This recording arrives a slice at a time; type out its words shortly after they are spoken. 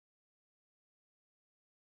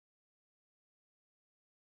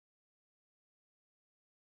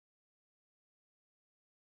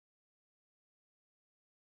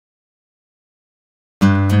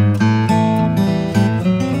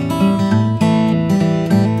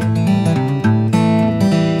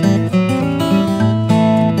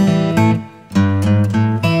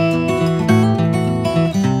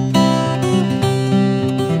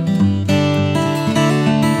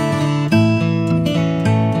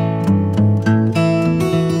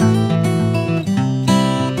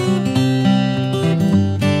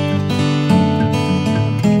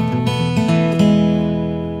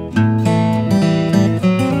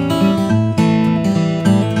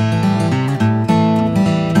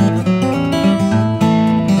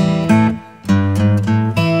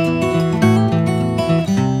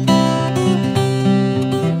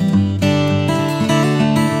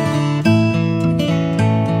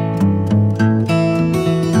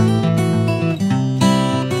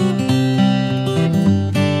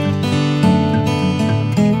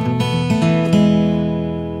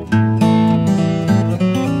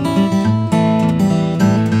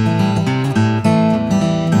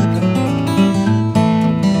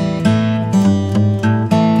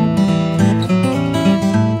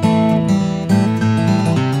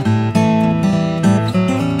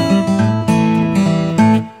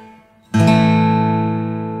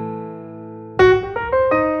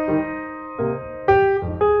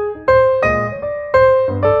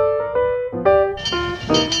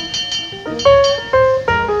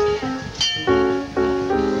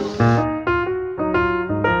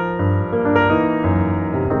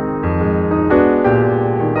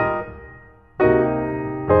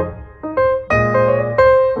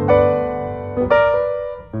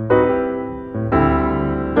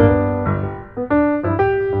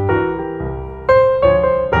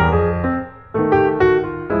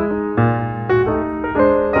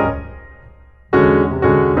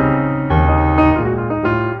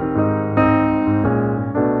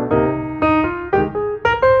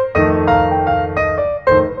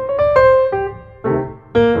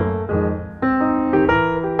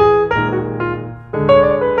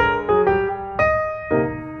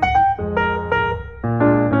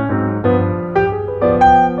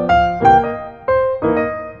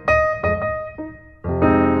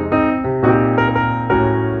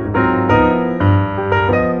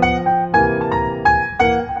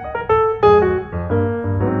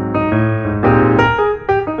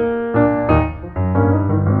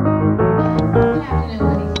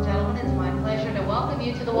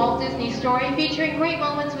story featuring great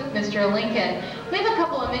moments with Mr. Lincoln. We have a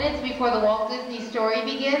couple of minutes before the Walt Disney story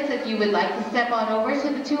begins. If you would like to step on over to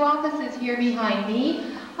the two offices here behind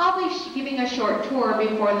me, I'll be giving a short tour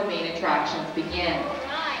before the main attractions begin.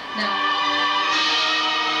 Now,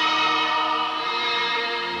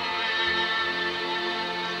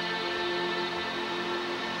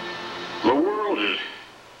 the world has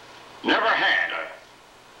never had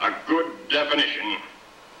a good definition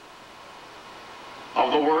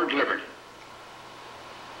of the word liberty.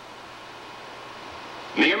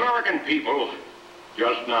 The American people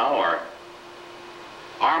just now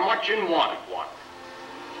are much in want of one.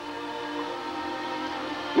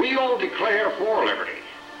 We all declare for liberty,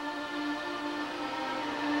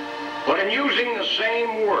 but in using the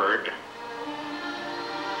same word,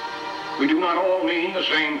 we do not all mean the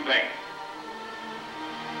same thing.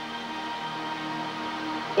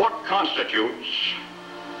 What constitutes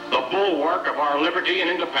the bulwark of our liberty and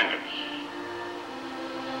independence?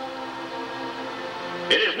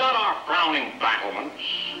 It is not our frowning battlements,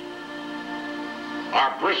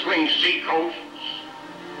 our bristling seacoasts.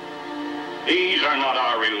 These are not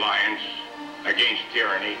our reliance against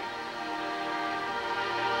tyranny.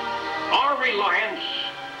 Our reliance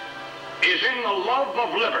is in the love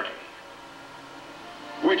of liberty,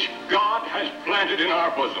 which God has planted in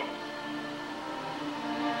our bosom.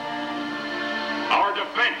 Our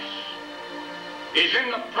defense is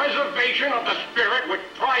in the preservation of the spirit which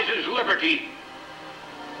prizes liberty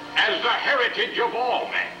as the heritage of all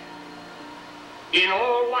men, in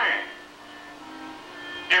all lands,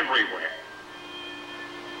 everywhere.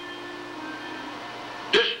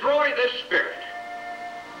 Destroy this spirit,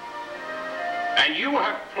 and you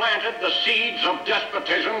have planted the seeds of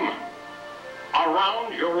despotism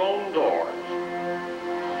around your own doors.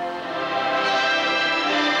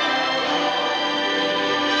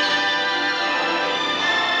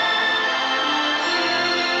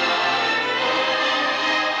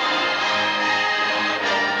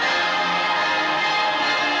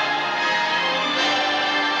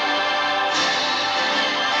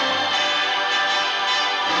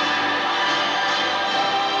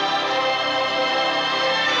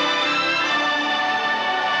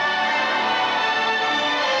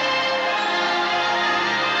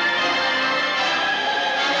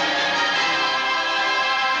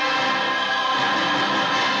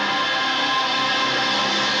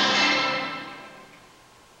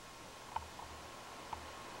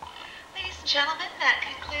 Gentlemen, that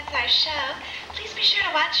concludes our show. Please be sure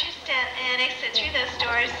to watch your step and exit through those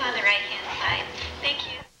doors on the right-hand side. Thank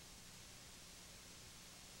you.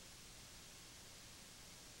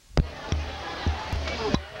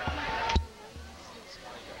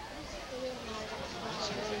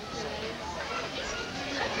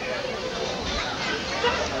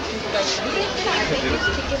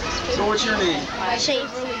 So what's your name? Shane.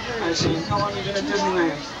 Hi Shane. How long have you been at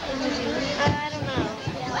Disneyland? I don't know.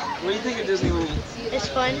 What do you think of Disneyland? It's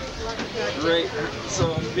fun. Great.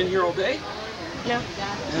 So you've been here all day? No.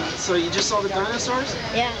 Yeah. So you just saw the dinosaurs?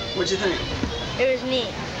 Yeah. What'd you think? It was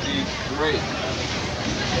neat. Great.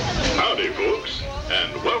 Howdy, folks,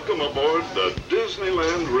 and welcome aboard the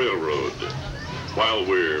Disneyland Railroad. While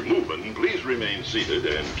we're moving, please remain seated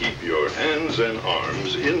and keep your hands and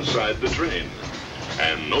arms inside the train.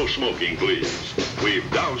 And no smoking, please. We've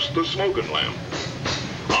doused the smoking lamp.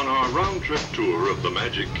 On our round-trip tour of the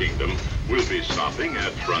Magic Kingdom, we'll be stopping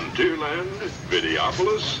at Frontierland,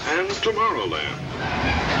 Videopolis, and Tomorrowland.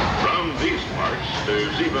 Round these parts,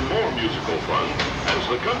 there's even more musical fun as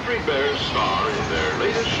the Country Bears star in their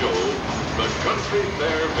latest show, the Country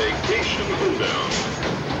Bear Vacation Hoedown.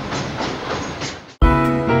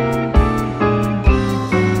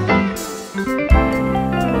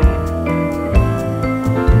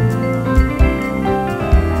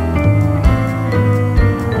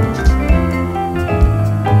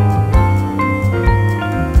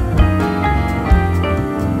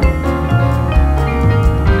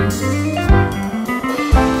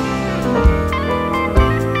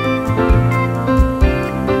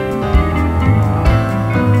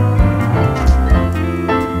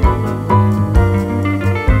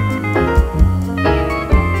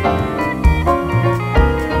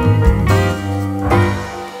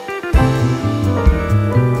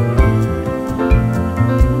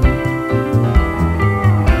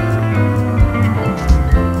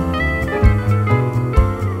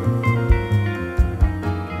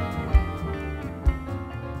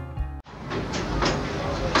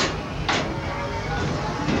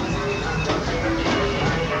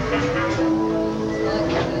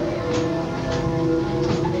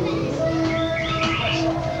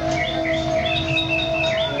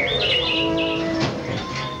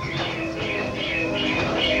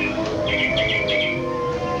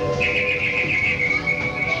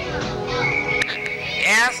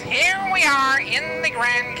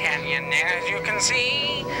 Canyon. And as you can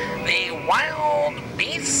see, the wild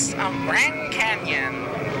beasts of Grand Canyon.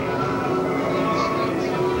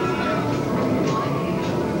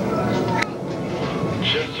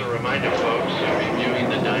 Just a reminder, folks, you're reviewing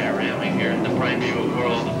the diorama here in the Primeval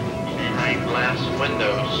world behind glass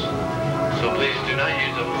windows. So please do not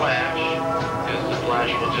use a flash, because the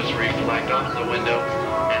flash will just reflect off the window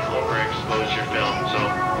and overexpose your film. So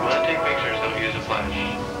if you want to take pictures, don't use a flash,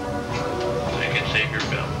 so you can save your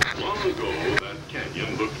film. Long ago, that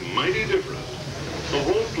canyon looked mighty different. The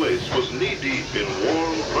whole place was knee-deep in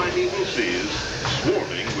warm, primeval seas,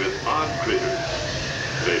 swarming with odd critters.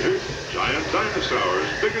 Later, giant dinosaurs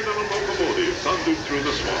bigger than a locomotive thundered through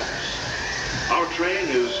the swamps. Our train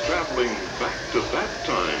is traveling back to that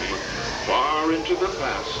time, far into the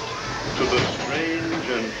past, to the strange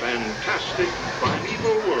and fantastic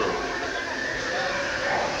primeval world.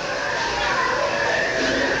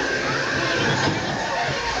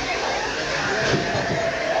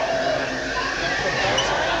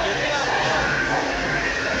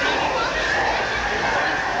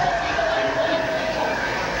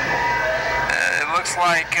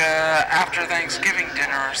 Like after Thanksgiving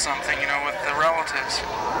dinner or something, you know, with the relatives.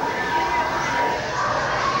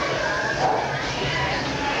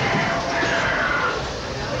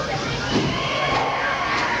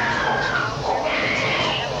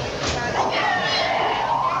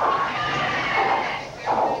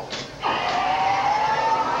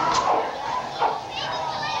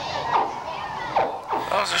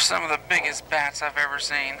 Those are some of the biggest bats I've ever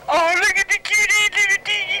seen. Oh, look at the cutie, the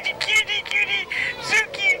cutie, so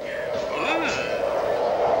cute. Ooh.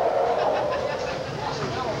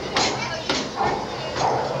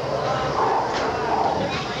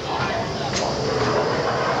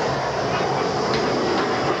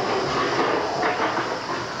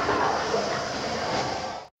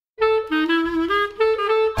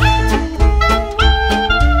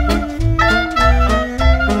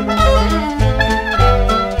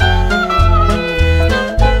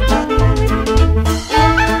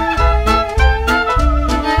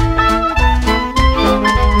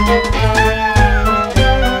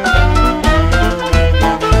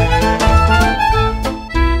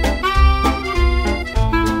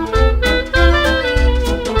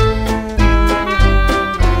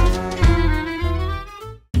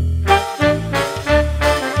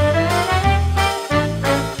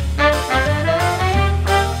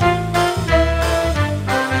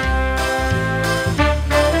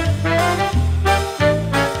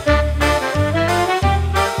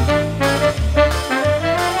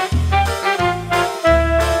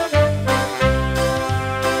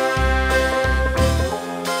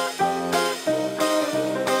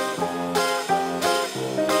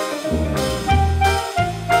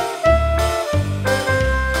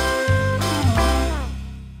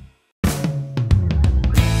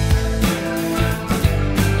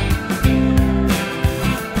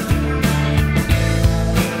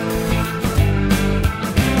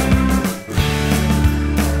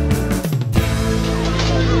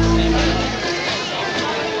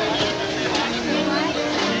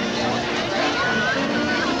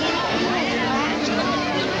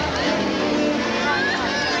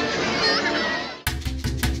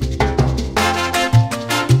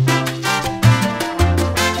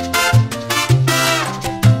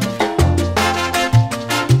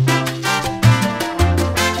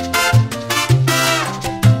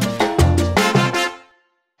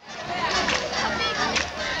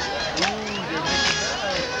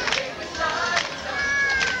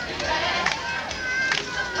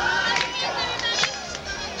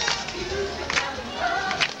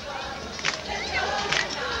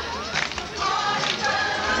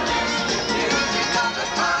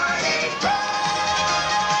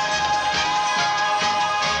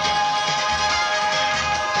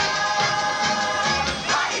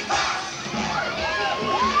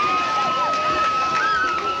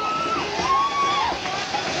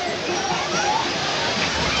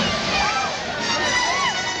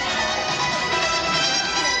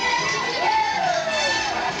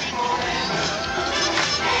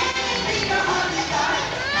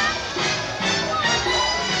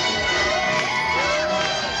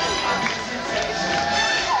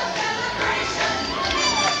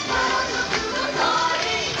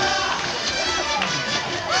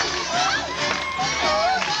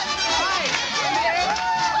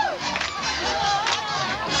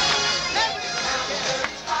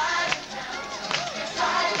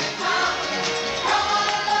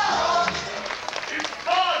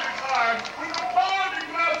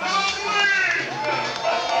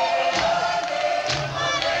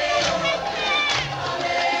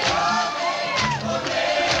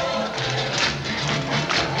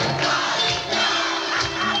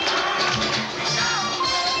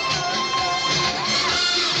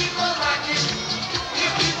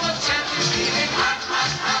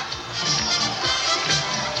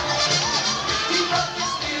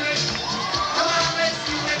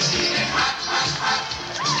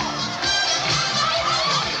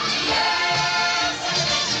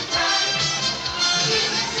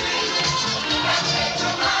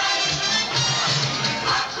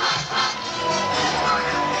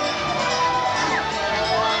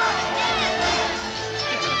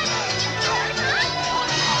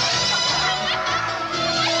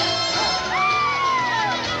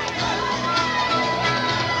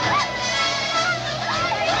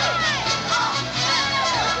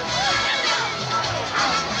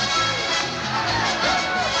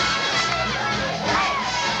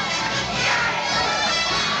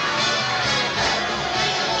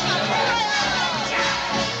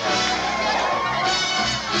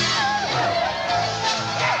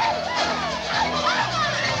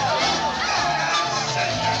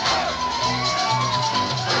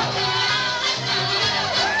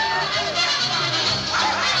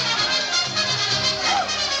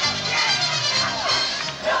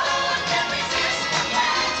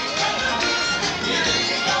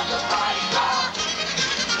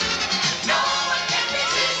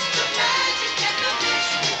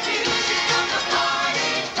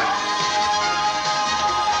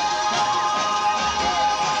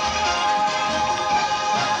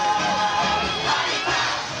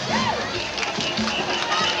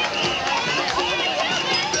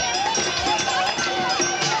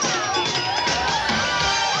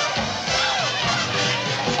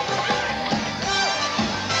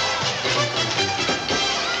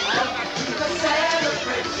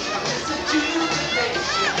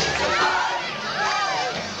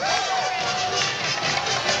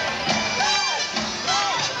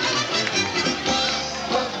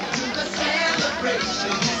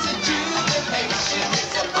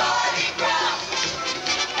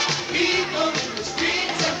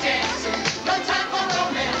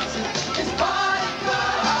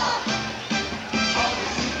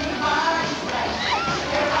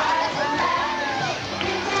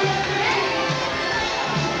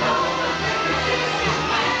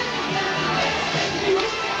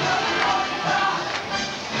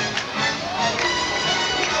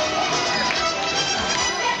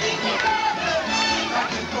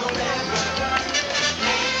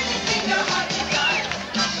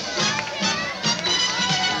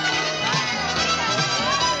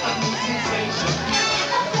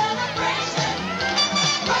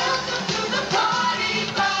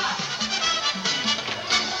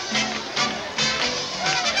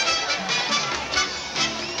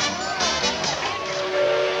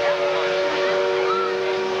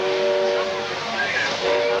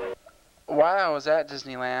 was at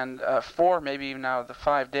Disneyland, 4, maybe even out of the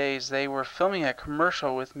 5 days, they were filming a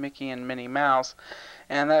commercial with Mickey and Minnie Mouse.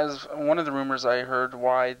 And that is one of the rumors I heard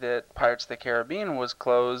why that Pirates of the Caribbean was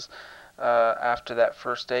closed after that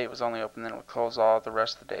first day. It was only open, then it would close all the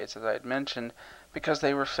rest of the days, as I had mentioned, because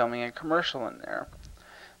they were filming a commercial in there.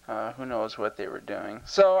 Who knows what they were doing.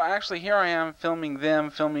 So actually here I am filming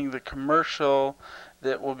the commercial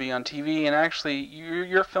that will be on TV, and actually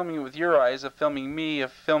you're filming it with your eyes of filming me,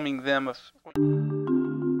 of filming them, of...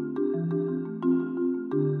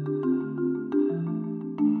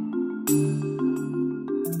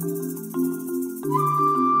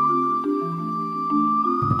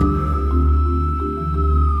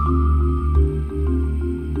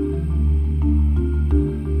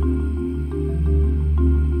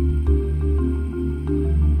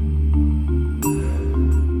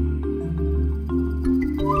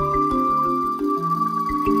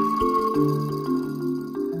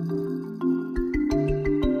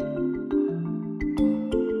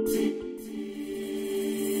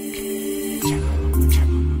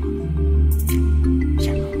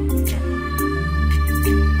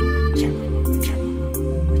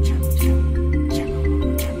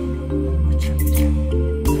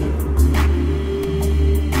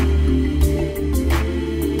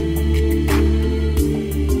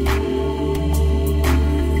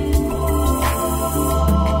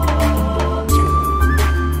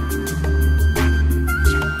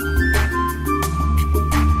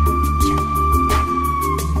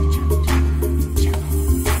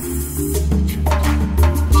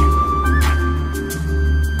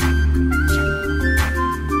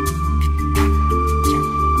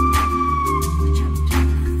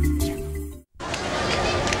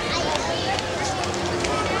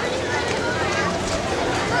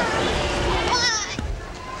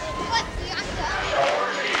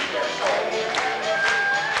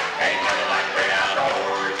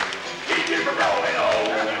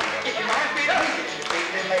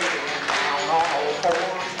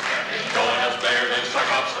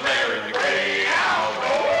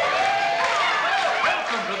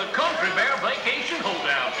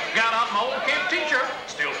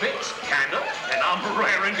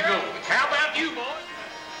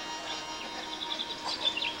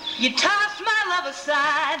 You tossed my love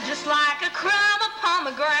aside just like a crumb upon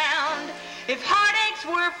the ground. If heartaches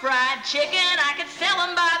were fried chicken, I could sell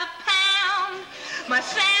them by the pound. My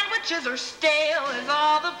sandwiches are stale as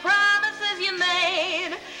all the promises you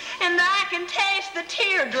made, and I can taste the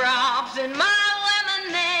teardrops in my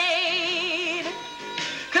lemonade.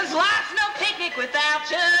 'Cause life's no picnic without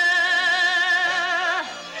you,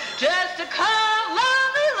 just a cold,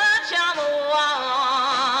 lonely lunch on the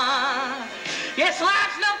wall. Yes,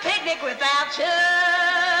 life's no picnic without you.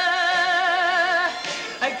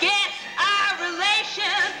 I guess our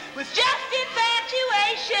relation was just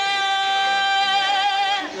infatuation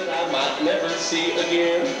that I might never see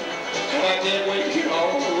again. I can't wait to get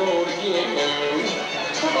on the road again.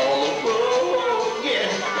 On the road again.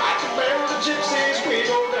 Like a band of gypsies, we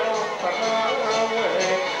go down the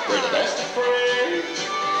highway. We're the best of friends.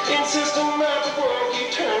 Insisting that the world keep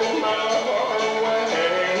turning my heart away.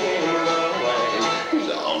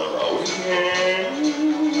 On the road again.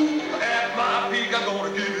 At my peak, I'm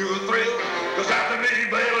gonna give you a thrill. 'Cause after me,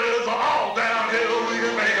 baby, it's all downhill. We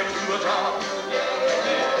can make it to the top.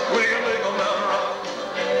 We can make a mountain rock.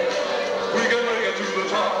 We can make it to the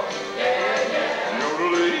top.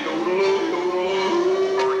 Yodelay, yodelay,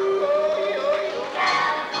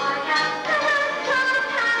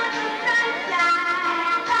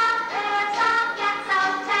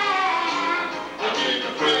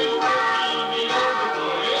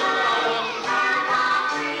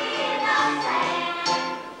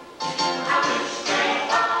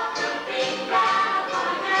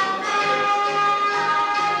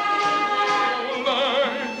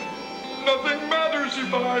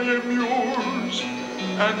 I am yours,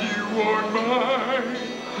 and you are mine.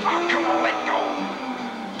 Oh, come on, let go.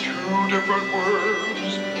 Two different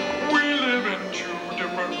worlds. We live in two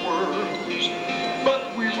different worlds, but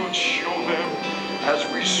we will show them as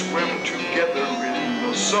we swim together in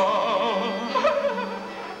the sun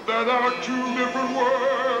that our two different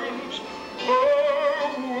worlds are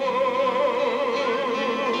one.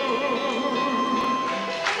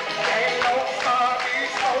 Ain't no party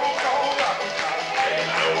so cold.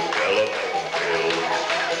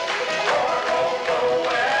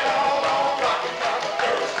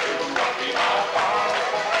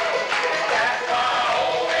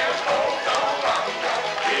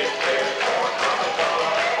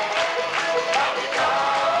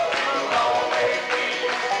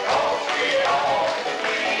 Don't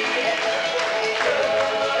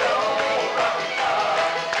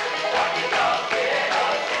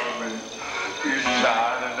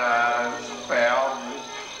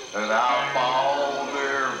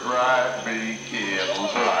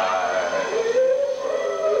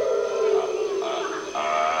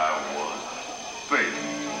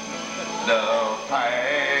the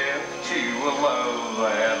path to a love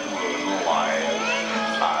that would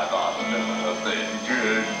last. I thought nothing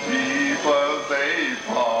could keep us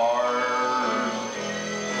apart.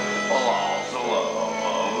 Lost the love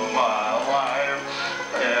of my life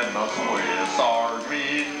and the Swiss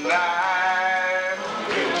Army knife.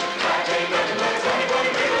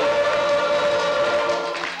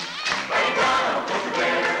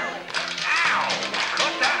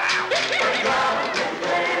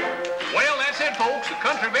 Well, that's it, folks. The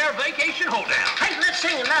Country Bear Vacation Hoedown. Hey, let's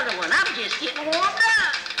sing another one. I'm just getting warmed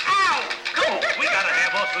up. Ow! Come on, we gotta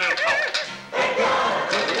have us a little talk.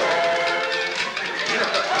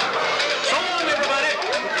 So long, everybody.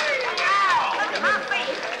 Ow! Look at my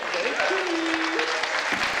face.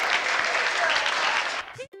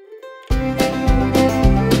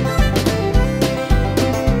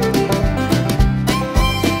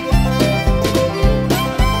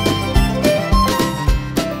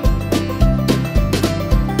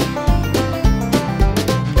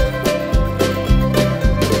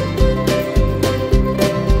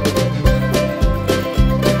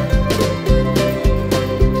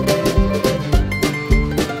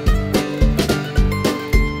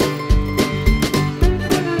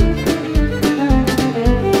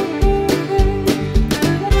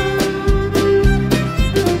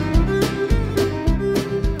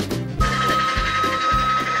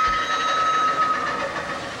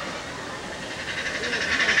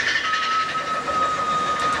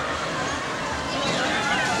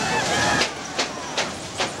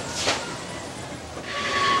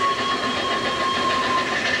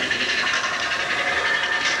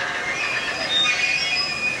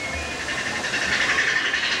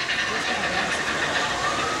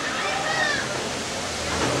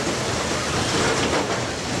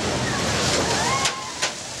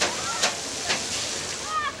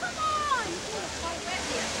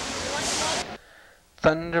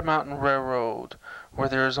 Thunder Mountain Railroad, where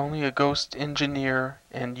there is only a ghost engineer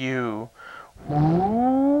and you.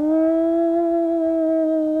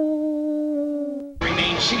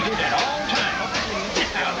 Remain seated at all times.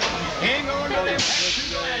 Hang on to them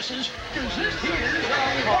glasses, because this here is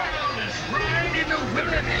our wildest ride in the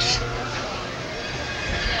wilderness.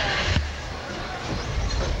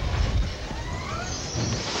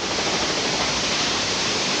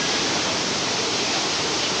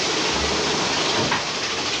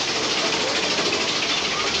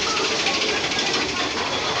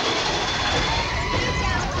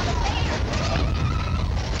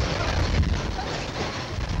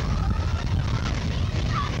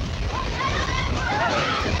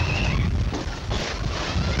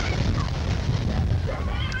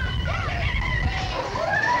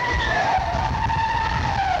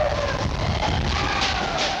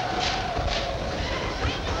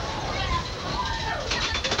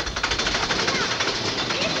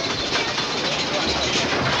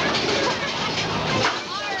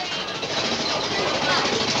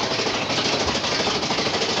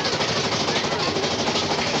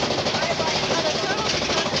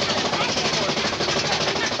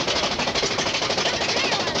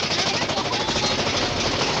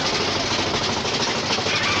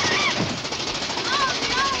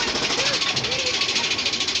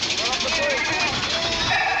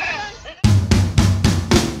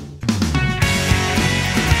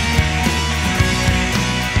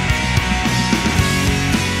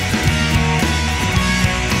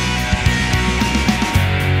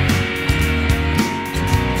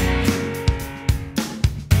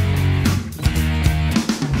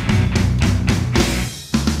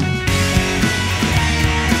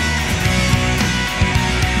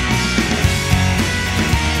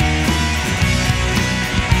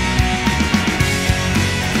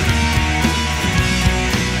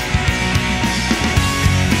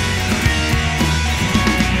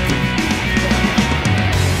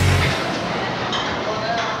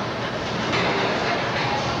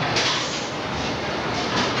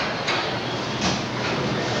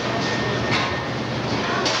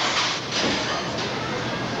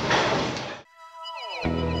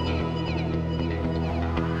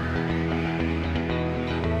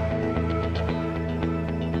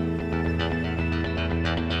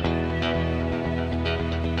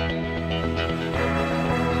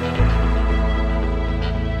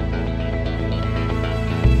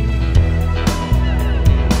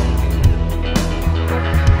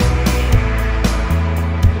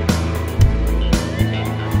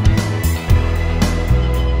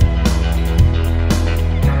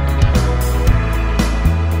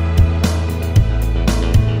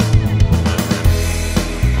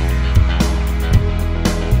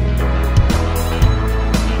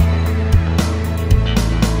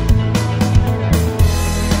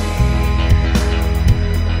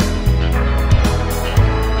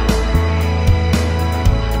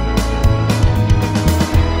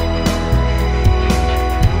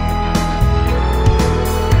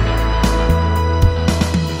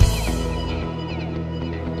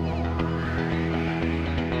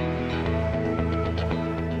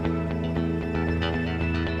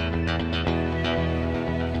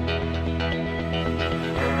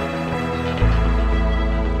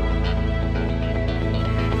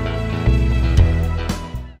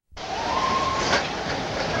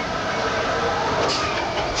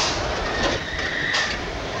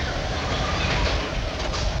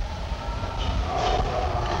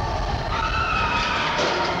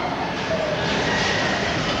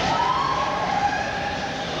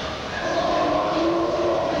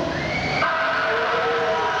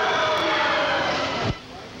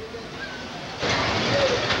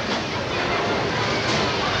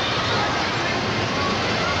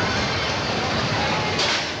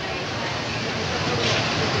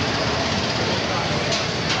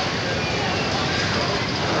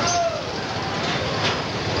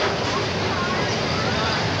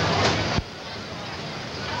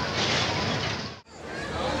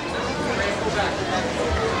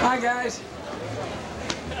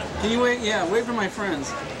 Can you wait? Yeah, wait for my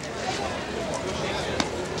friends.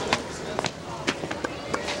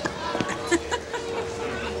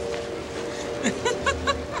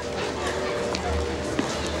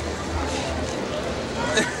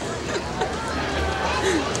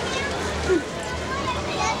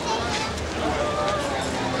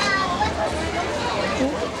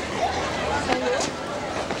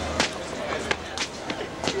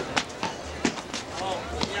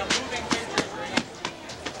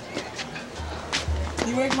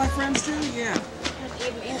 You wave my friends too? Yeah.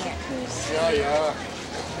 Yeah.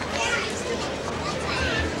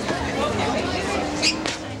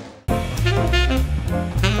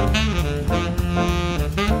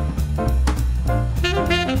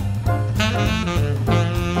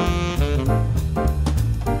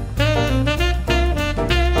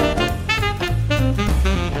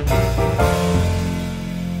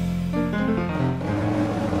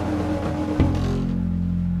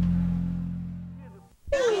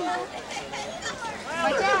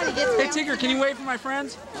 Hey Tigger, can you wait for my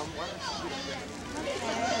friends?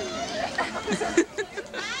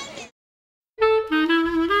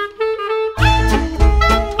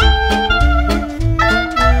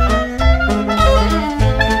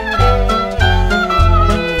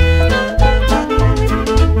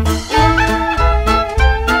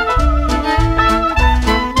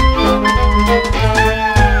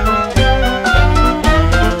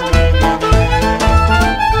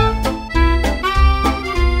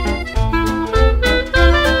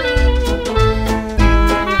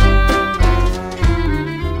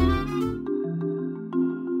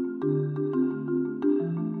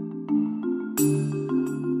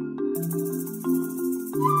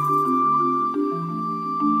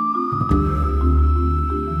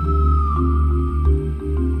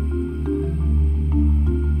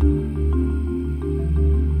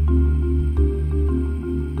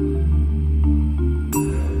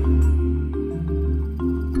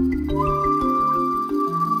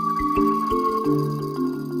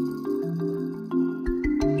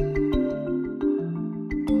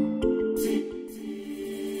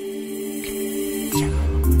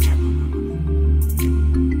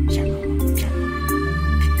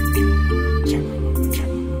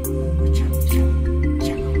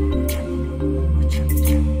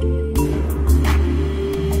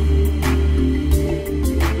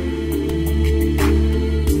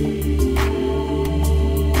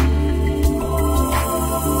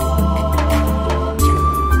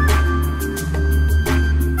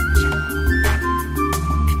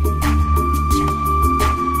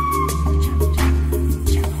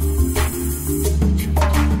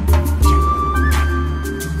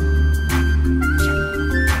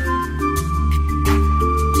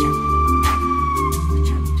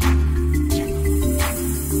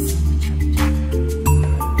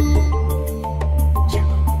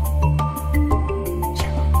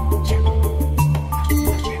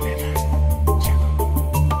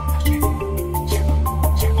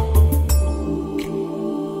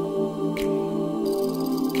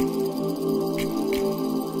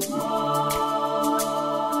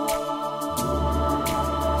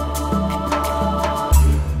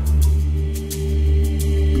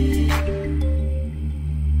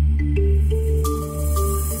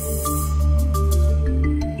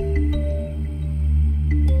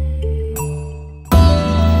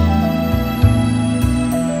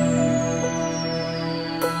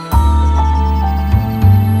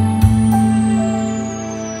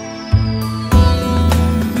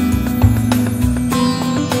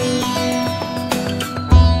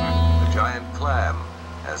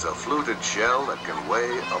 Shell that can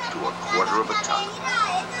weigh up to 1/4 of a ton.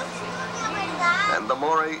 And the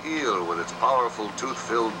moray eel with its powerful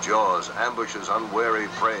tooth-filled jaws ambushes unwary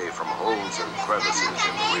prey from holes and crevices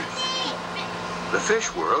in the reef. The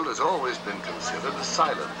fish world has always been considered a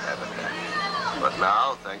silent habitat. But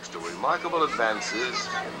now, thanks to remarkable advances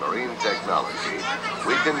in marine technology,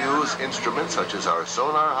 we can use instruments such as our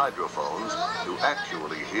sonar hydrophones to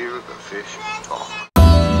actually hear the fish talk.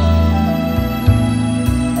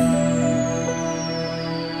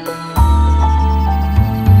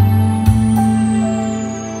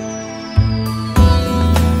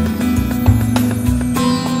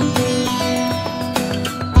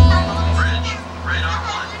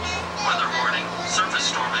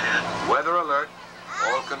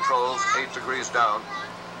 Controls 8 degrees down.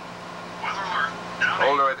 Weather alert. Down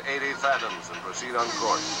Hold her at 80 fathoms and proceed on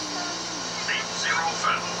course. 80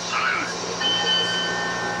 fathoms. Aye, aye.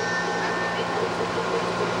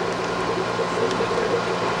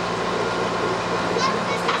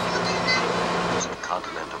 It's the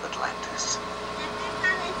continent of Atlantis.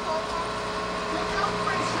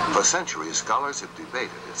 For For centuries, scholars have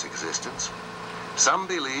debated its existence. Some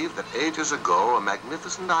believe that ages ago, a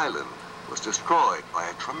magnificent island was destroyed by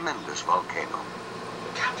a tremendous volcano.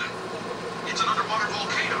 Captain, it's an underwater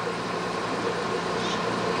volcano.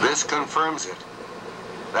 This confirms it.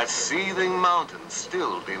 That seething mountain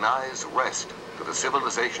still denies rest to the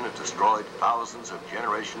civilization it destroyed thousands of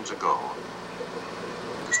generations ago.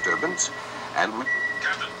 Disturbance, and we...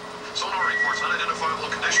 Captain, sonar reports unidentifiable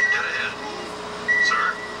condition dead ahead.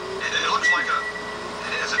 Sir, it looks like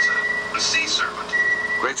it's a sea serpent.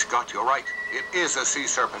 Great Scott, you're right. It is a sea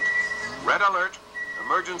serpent. Red alert.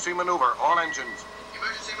 Emergency maneuver. All engines.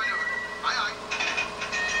 Emergency maneuver. Aye, aye.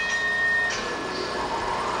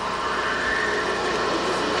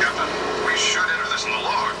 Captain, we should enter this in the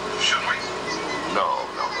log, shouldn't we? No.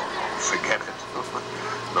 Forget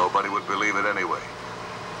it. Nobody would believe it anyway.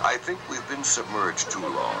 I think we've been submerged too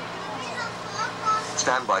long.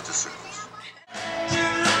 Stand by to surface.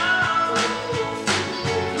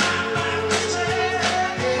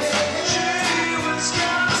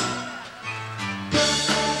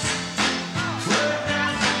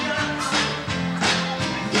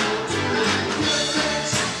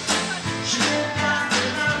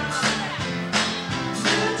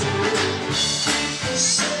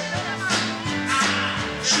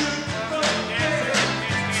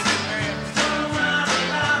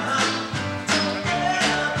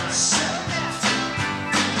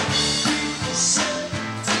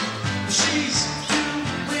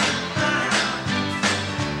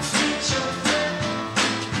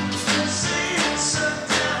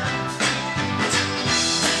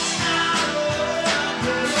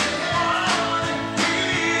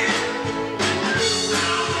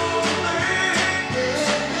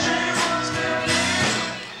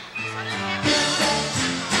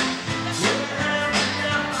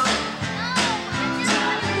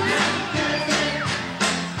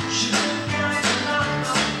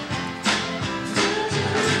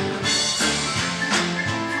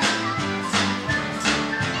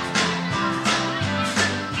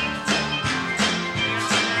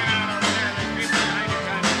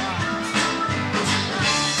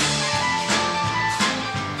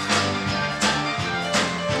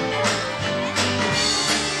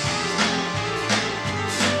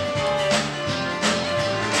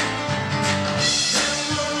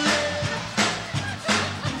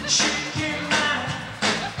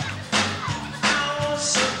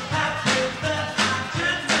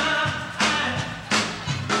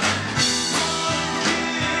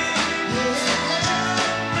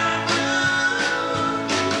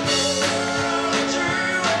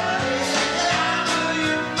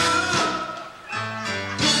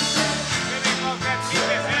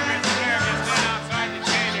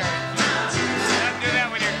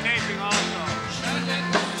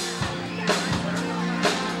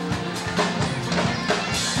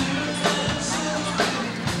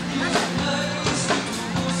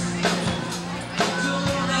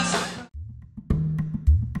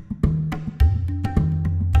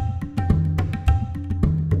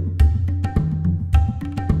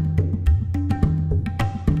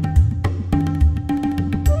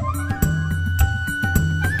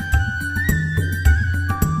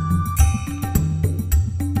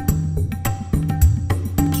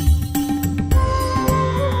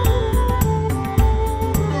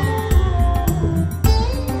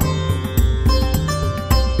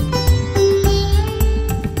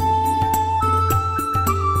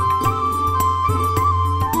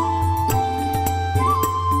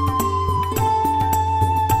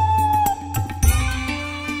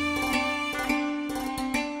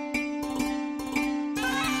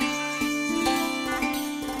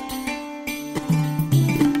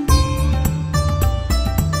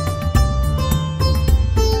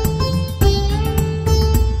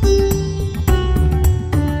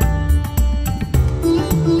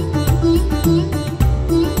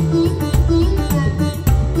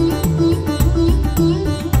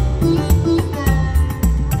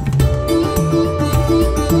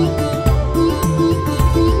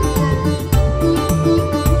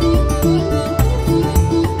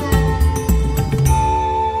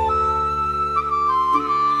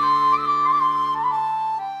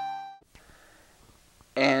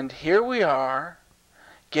 And here we are,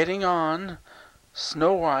 getting on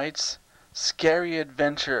Snow White's scary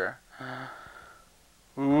adventure.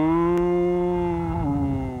 Ooh.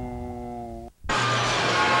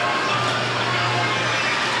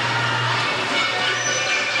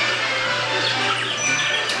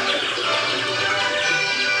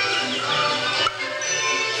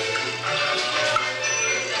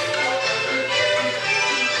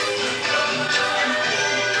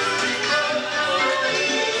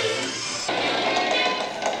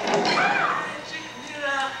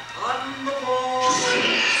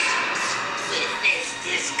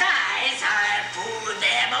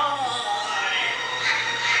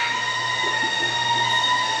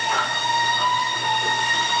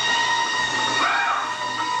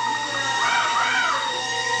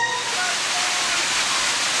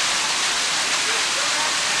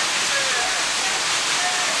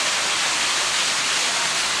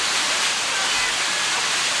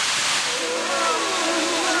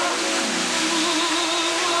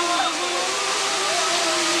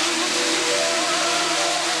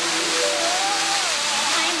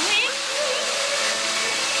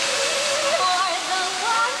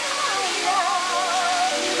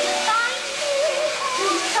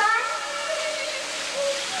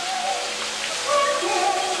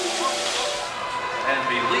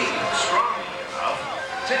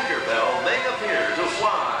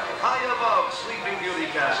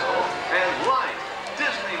 Castle and like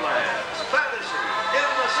Disneyland's Fantasy in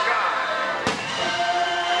the Sky.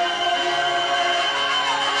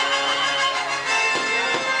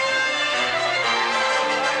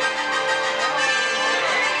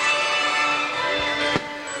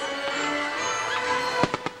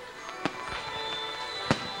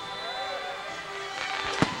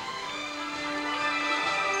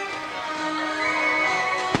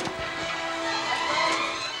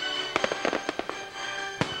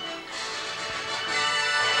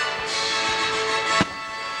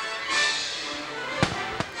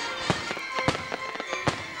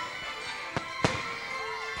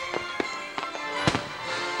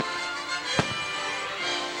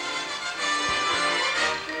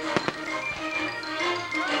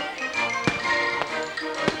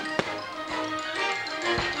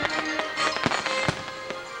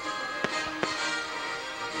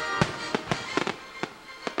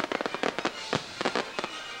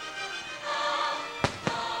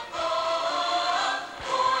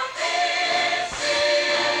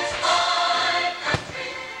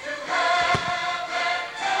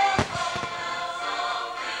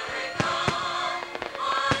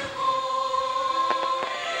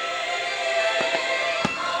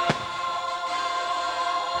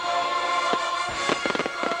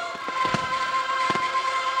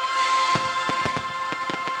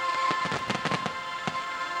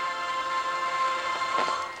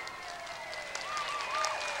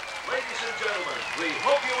 Ladies and gentlemen, we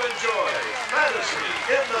hope you enjoy Fantasy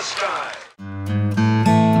in the Sky.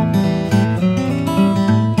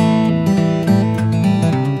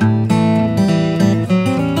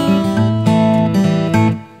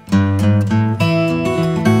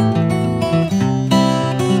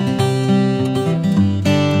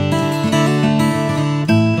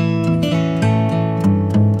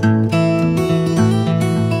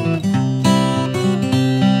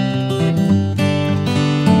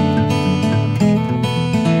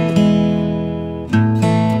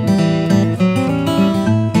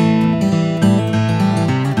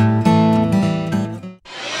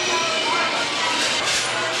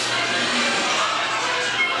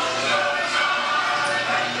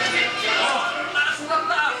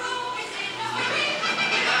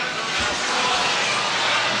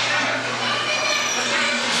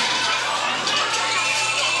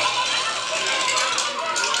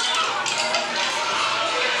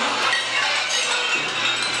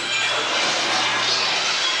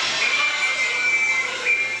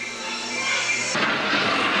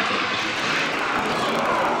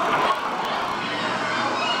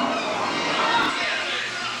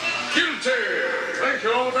 Thank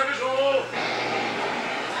you, that is all.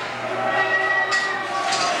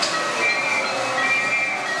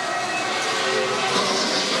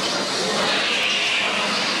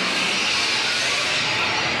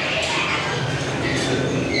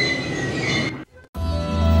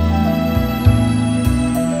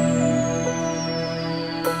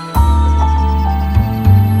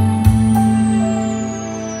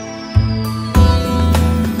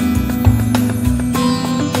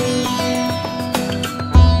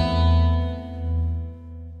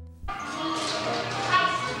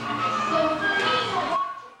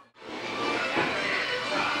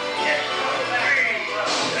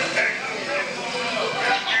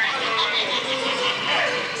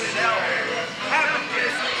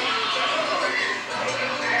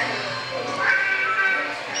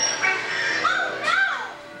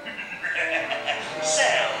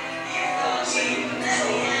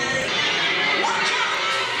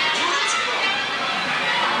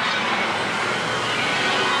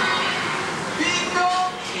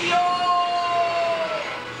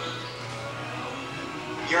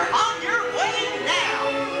 You're on your way now.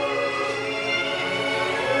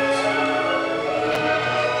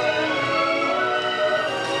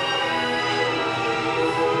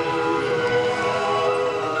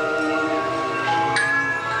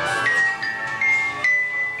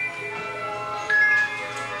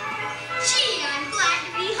 Gee, I'm glad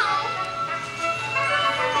to be home.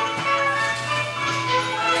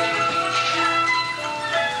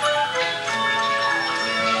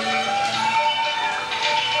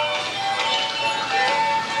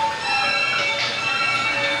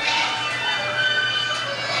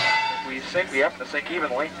 We have to sink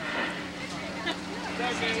evenly.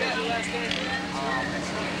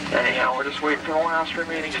 Anyhow, we're just waiting for the last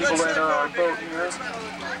remaining people to enter our boat here.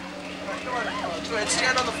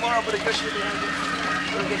 Stand on the floor, I'll put a cushion behind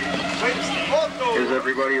you. Is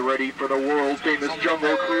everybody ready for the world-famous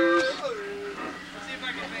Jungle Cruise?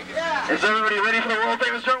 Is everybody ready for the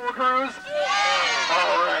world-famous Jungle Cruise?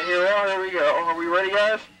 All right, here we go. Are we ready,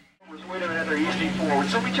 guys? Wait a minute, they're easing forward.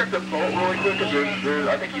 So we check the boat really quick,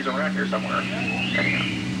 because I think he's around here somewhere. Anyhow,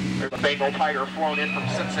 there's a Bengal tiger flown in from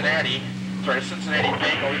Cincinnati. Sorry, a Cincinnati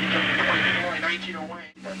Bengal. He took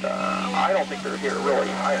 1908. And I don't think they're here,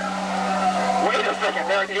 really. Wait a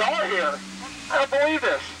second, they are here. I don't believe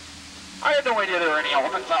this. I had no idea there were any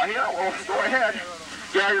elephants out here. Well, go ahead.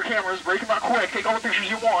 Get out your cameras, break them out quick, take all the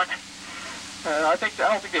pictures you want. I don't think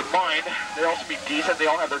they mind. They also be decent. They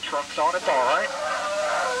all have their trunks on. It's all right.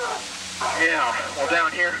 Yeah. Well,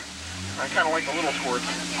 down here, I kind of like the little squirts.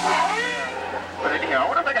 Yeah. But anyhow, I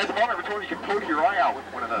wonder if that guy's mom ever told you can poke your eye out with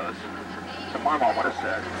one of those. So my mom would have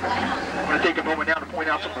said. I'm going to take a moment now to point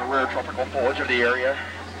out some of the rare tropical foliage of the area.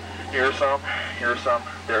 Here's some. Here's some.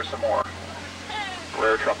 There's some more.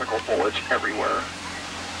 Rare tropical foliage everywhere.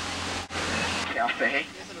 Cafe.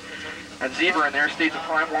 That zebra in there states a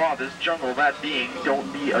prime law of this jungle, that being,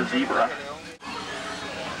 don't be a zebra.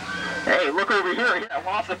 Hey, look over here. Yeah,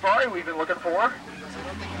 lost safari we've been looking for.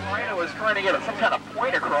 Rhino was trying to get some kind of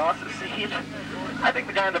point across, it seems. I think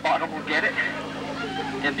the guy in the bottom will get it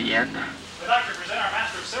in the end. We'd like to present our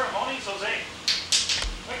master of ceremonies, Jose.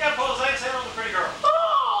 Wake up, Jose, say hello to the pretty girl.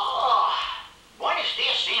 Oh, buenos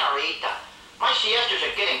dias, senorita. My siestas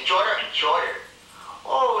are getting shorter and shorter.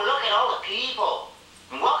 Oh, look at all the people.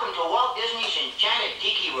 And welcome to Walt Disney's Enchanted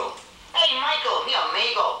Tiki Room. Hey, Michael, mi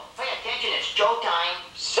amigo, pay attention, it's showtime.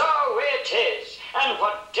 So it is. And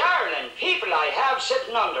what darling people I have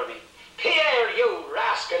sitting under me. Pierre, you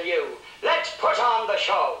rascal, you. Let's put on the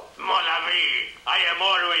show. Mon ami, I am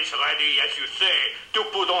always ready, as you say, to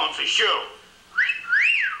put on the show.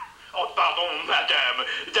 Oh, pardon, madame.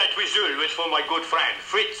 That whistle was for my good friend,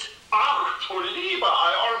 Fritz. Ach, du Lieber,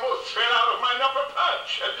 I almost fell out of my number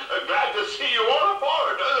perch. Glad to see you all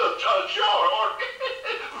aboard. Sure, or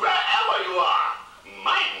wherever you are.